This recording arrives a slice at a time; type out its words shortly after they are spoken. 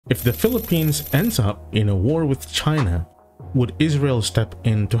If the Philippines ends up in a war with China, would Israel step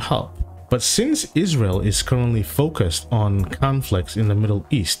in to help? But since Israel is currently focused on conflicts in the Middle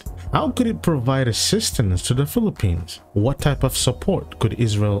East, how could it provide assistance to the Philippines? What type of support could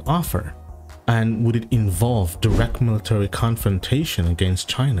Israel offer? And would it involve direct military confrontation against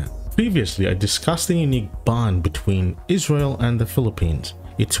China? Previously, I discussed the unique bond between Israel and the Philippines.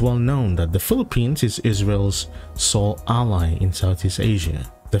 It's well known that the Philippines is Israel's sole ally in Southeast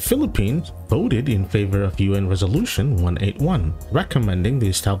Asia. The Philippines voted in favor of UN Resolution 181, recommending the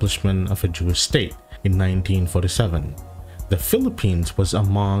establishment of a Jewish state in 1947. The Philippines was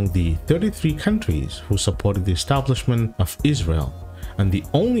among the 33 countries who supported the establishment of Israel, and the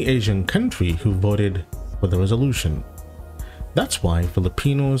only Asian country who voted for the resolution. That's why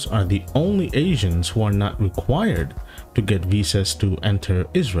Filipinos are the only Asians who are not required to get visas to enter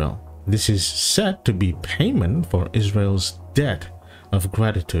Israel. This is said to be payment for Israel's debt of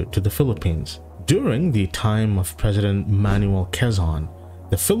gratitude to the Philippines. During the time of President Manuel Quezon,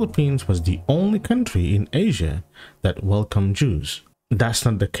 the Philippines was the only country in Asia that welcomed Jews. That's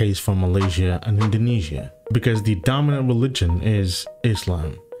not the case for Malaysia and Indonesia, because the dominant religion is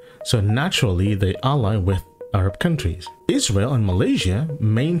Islam. So naturally, they ally with Arab countries. Israel and Malaysia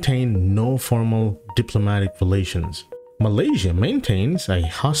maintain no formal diplomatic relations. Malaysia maintains a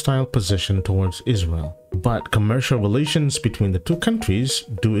hostile position towards Israel, but commercial relations between the two countries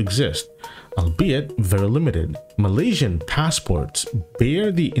do exist, albeit very limited. Malaysian passports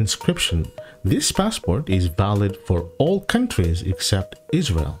bear the inscription, "This passport is valid for all countries except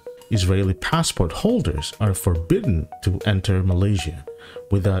Israel." Israeli passport holders are forbidden to enter Malaysia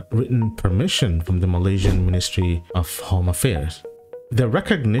without written permission from the Malaysian Ministry of Home Affairs. The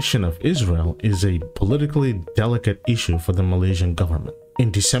recognition of Israel is a politically delicate issue for the Malaysian government.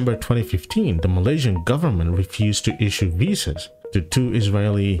 In December 2015, the Malaysian government refused to issue visas to 2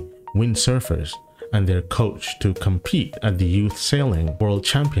 Israeli windsurfers and their coach to compete at the Youth Sailing World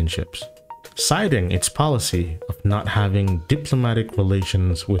Championships, citing its policy of not having diplomatic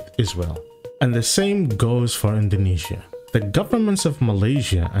relations with Israel. And the same goes for Indonesia. The governments of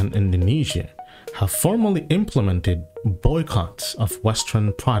Malaysia and Indonesia have formally implemented boycotts of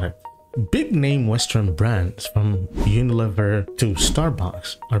Western products. Big-name Western brands from Unilever to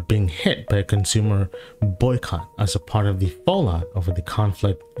Starbucks are being hit by a consumer boycott as a part of the fallout over the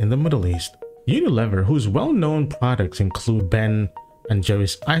conflict in the Middle East. Unilever, whose well-known products include Ben and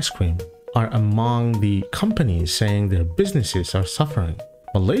Jerry's ice cream, are among the companies saying their businesses are suffering.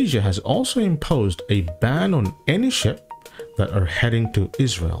 Malaysia has also imposed a ban on any ship that are heading to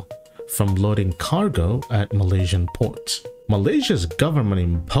Israel from loading cargo at Malaysian ports. Malaysia's government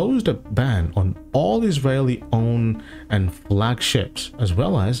imposed a ban on all Israeli-owned and flagged ships, as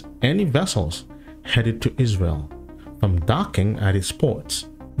well as any vessels headed to Israel, from docking at its ports.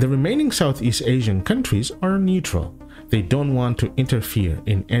 The remaining Southeast Asian countries are neutral. They don't want to interfere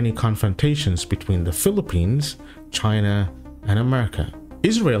in any confrontations between the Philippines, China, and America.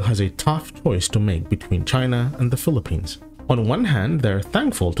 Israel has a tough choice to make between China and the Philippines. On one hand, they're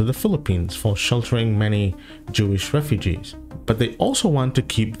thankful to the Philippines for sheltering many Jewish refugees, but they also want to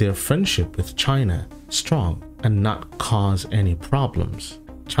keep their friendship with China strong and not cause any problems.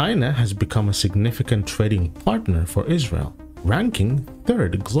 China has become a significant trading partner for Israel, ranking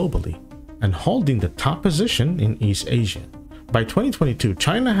 3rd globally and holding the top position in East Asia. By 2022,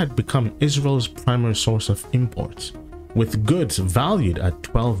 China had become Israel's primary source of imports, with goods valued at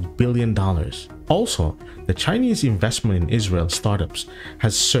 $12 billion. Also, the Chinese investment in Israel startups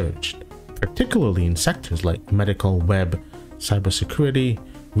has surged, particularly in sectors like medical, web, cybersecurity,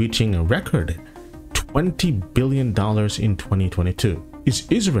 reaching a record $20 billion in 2022. Is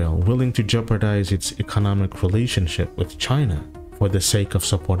Israel willing to jeopardize its economic relationship with China for the sake of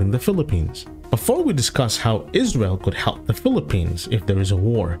supporting the Philippines? Before we discuss how Israel could help the Philippines if there is a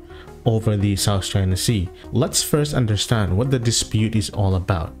war over the South China Sea, let's first understand what the dispute is all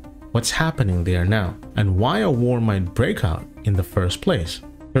about, what's happening there now, and why a war might break out in the first place.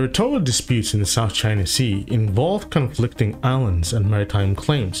 Territorial disputes in the South China Sea involve conflicting islands and maritime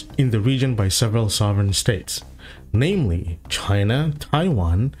claims in the region by several sovereign states, namely China,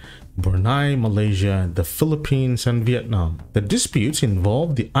 Taiwan, Brunei, Malaysia, the Philippines, and Vietnam. The disputes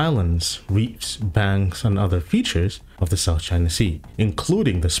involve the islands, reefs, banks, and other features of the South China Sea,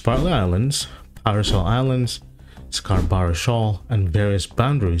 including the Spratly Islands, Paracel Islands, Scarborough Shoal, and various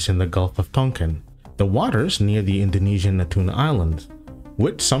boundaries in the Gulf of Tonkin. The waters near the Indonesian Natuna Islands,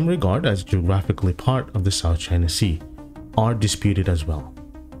 which some regard as geographically part of the South China Sea, are disputed as well.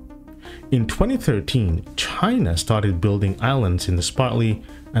 In 2013, China started building islands in the Spratly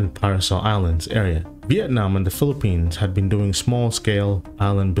and Paracel Islands area, Vietnam and the Philippines had been doing small-scale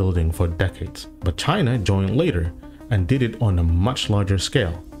island building for decades, but China joined later and did it on a much larger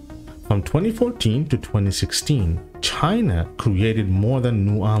scale. From 2014 to 2016, China created more than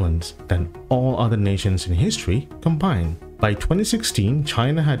new islands than all other nations in history combined. By 2016,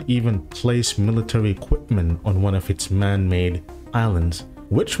 China had even placed military equipment on one of its man-made islands,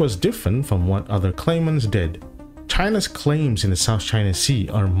 which was different from what other claimants did. China's claims in the South China Sea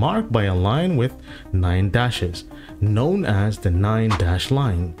are marked by a line with 9 dashes, known as the 9-dash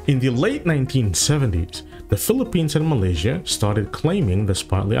line. In the late 1970s, the Philippines and Malaysia started claiming the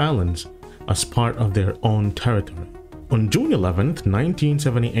Spratly Islands as part of their own territory. On June 11,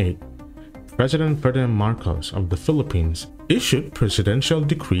 1978, President Ferdinand Marcos of the Philippines issued Presidential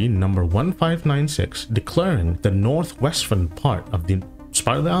Decree No. 1596 declaring the northwestern part of the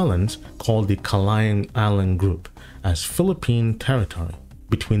Spratly Islands, called the Kalayaan Island Group, as Philippine territory.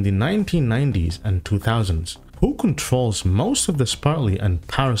 Between the 1990s and 2000s, who controls most of the Spratly and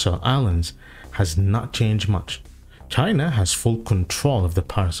Paracel Islands has not changed much. China has full control of the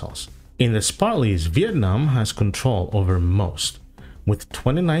paracels. In the Spratlys, Vietnam has control over most, with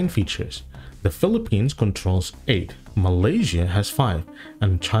 29 features. The Philippines controls 8, Malaysia has 5,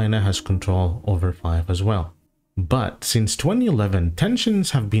 and China has control over 5 as well. But since 2011,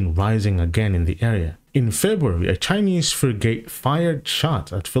 tensions have been rising again in the area. In February, a Chinese frigate fired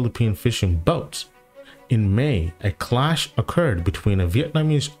shots at Philippine fishing boats. In May, a clash occurred between a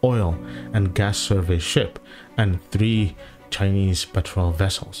Vietnamese oil and gas survey ship and 3 Chinese patrol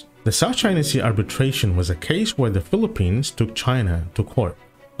vessels. The South China Sea arbitration was a case where the Philippines took China to court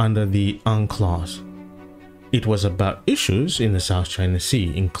under the UNCLOS. It was about issues in the South China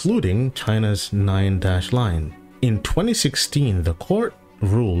Sea, including China's 9-dash line. In 2016, the court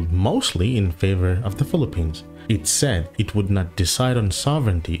ruled mostly in favor of the Philippines. It said it would not decide on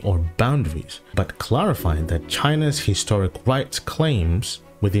sovereignty or boundaries, but clarified that China's historic rights claims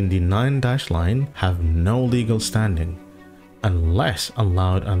within the 9-dash line have no legal standing, unless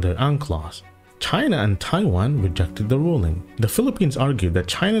allowed under UNCLOS. China and Taiwan rejected the ruling. The Philippines argued that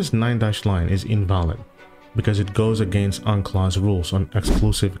China's 9-dash line is invalid because it goes against UNCLOS rules on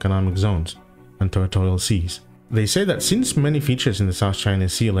exclusive economic zones and territorial seas. They say that since many features in the South China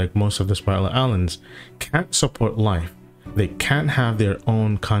Sea, like most of the Spratly Islands, can't support life, they can't have their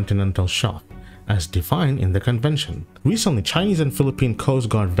own continental shelf, as defined in the convention. Recently, Chinese and Philippine Coast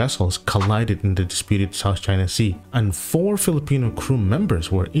Guard vessels collided in the disputed South China Sea, and 4 Filipino crew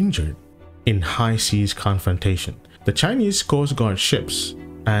members were injured in high seas confrontation. The Chinese Coast Guard ships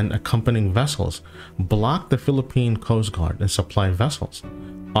and accompanying vessels blocked the Philippine Coast Guard and supply vessels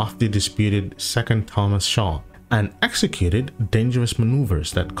off the disputed Second Thomas Shaw, and executed dangerous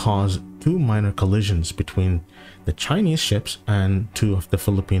maneuvers that caused 2 minor collisions between the Chinese ships and 2 of the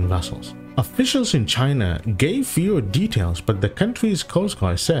Philippine vessels. Officials in China gave fewer details, but the country's Coast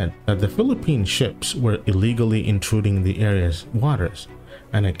Guard said that the Philippine ships were illegally intruding the area's waters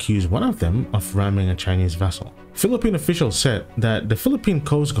and accused one of them of ramming a Chinese vessel. Philippine officials said that the Philippine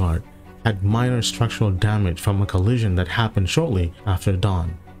Coast Guard had minor structural damage from a collision that happened shortly after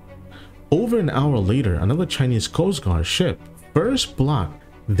dawn. Over an hour later, another Chinese Coast Guard ship first blocked,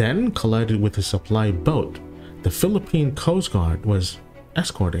 then collided with a supply boat the Philippine Coast Guard was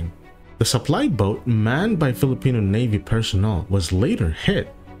escorting. The supply boat, manned by Filipino Navy personnel, was later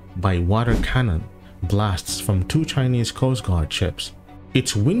hit by water cannon blasts from 2 Chinese Coast Guard ships.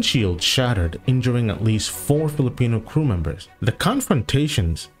 Its windshield shattered, injuring at least 4 Filipino crew members. The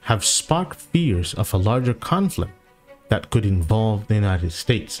confrontations have sparked fears of a larger conflict that could involve the United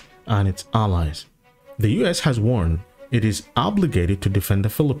States and its allies. The US has warned it is obligated to defend the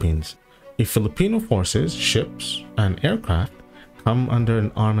Philippines if Filipino forces, ships, and aircraft come under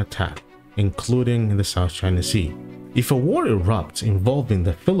an armed attack, including in the South China Sea. If a war erupts involving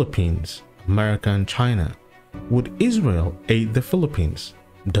the Philippines, America, and China, would Israel aid the Philippines?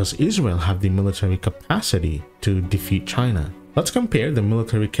 Does Israel have the military capacity to defeat China? Let's compare the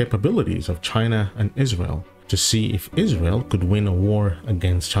military capabilities of China and Israel to see if Israel could win a war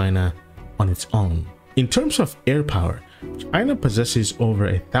against China on its own. In terms of air power, China possesses over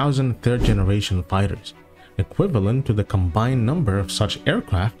 1,000 third-generation fighters, equivalent to the combined number of such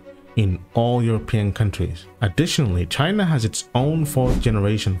aircraft in all European countries. Additionally, China has its own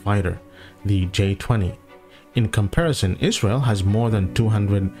 4th-generation fighter, the J-20. In comparison, Israel has more than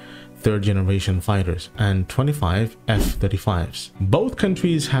 200 third-generation fighters and 25 F-35s. Both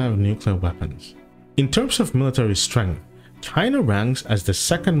countries have nuclear weapons. In terms of military strength, China ranks as the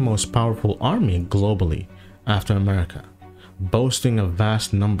 2nd most powerful army globally after America, boasting a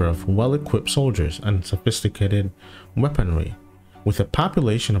vast number of well-equipped soldiers and sophisticated weaponry. With a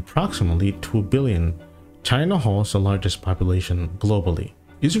population approximately 2 billion, China holds the largest population globally.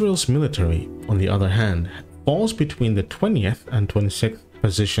 Israel's military, on the other hand, falls between the 20th and 26th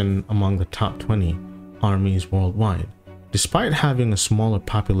position among the top 20 armies worldwide. Despite having a smaller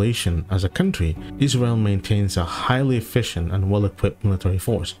population as a country, Israel maintains a highly efficient and well-equipped military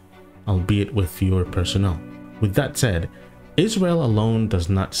force, albeit with fewer personnel. With that said, Israel alone does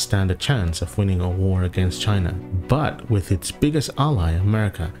not stand a chance of winning a war against China, but with its biggest ally,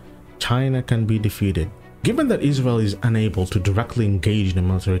 America, China can be defeated. Given that Israel is unable to directly engage in a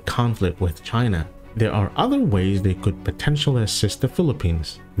military conflict with China, there are other ways they could potentially assist the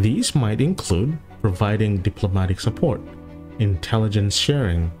Philippines. These might include providing diplomatic support, intelligence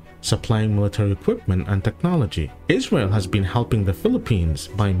sharing, supplying military equipment and technology. Israel has been helping the Philippines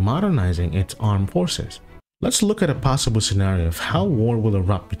by modernizing its armed forces. Let's look at a possible scenario of how war will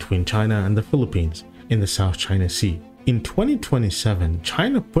erupt between China and the Philippines in the South China Sea. In 2027,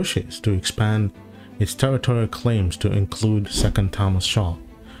 China pushes to expand its territorial claims to include Second Thomas Shoal,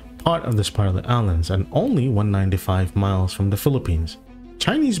 part of the Spratly Islands and only 195 miles from the Philippines.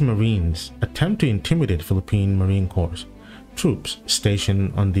 Chinese Marines attempt to intimidate Philippine Marine Corps troops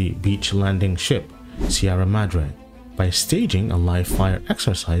stationed on the beach landing ship Sierra Madre by staging a live fire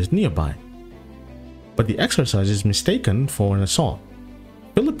exercise nearby. But the exercise is mistaken for an assault.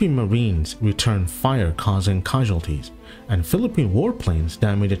 Philippine Marines return fire causing casualties, and Philippine warplanes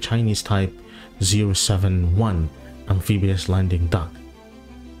damage a Chinese Type 071 amphibious landing dock.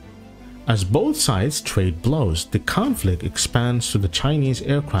 As both sides trade blows, the conflict expands to the Chinese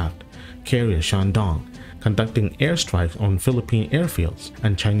aircraft carrier Shandong, conducting airstrikes on Philippine airfields,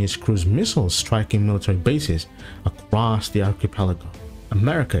 and Chinese cruise missiles striking military bases across the archipelago.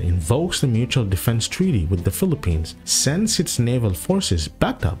 America invokes the Mutual Defense Treaty with the Philippines, sends its naval forces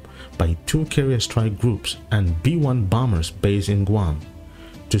backed up by 2 carrier strike groups and B-1 bombers based in Guam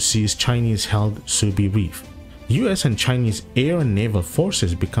to seize Chinese-held Subi Reef. US and Chinese air and naval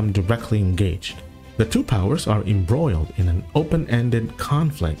forces become directly engaged. The two powers are embroiled in an open-ended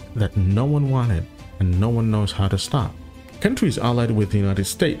conflict that no one wanted and no one knows how to stop. Countries allied with the United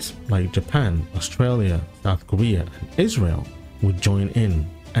States like Japan, Australia, South Korea, and Israel would join in,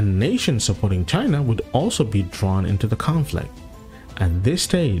 and nations supporting China would also be drawn into the conflict. At this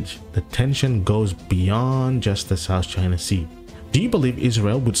stage, the tension goes beyond just the South China Sea. Do you believe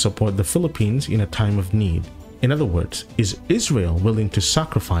Israel would support the Philippines in a time of need? In other words, is Israel willing to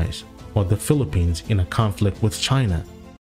sacrifice for the Philippines in a conflict with China?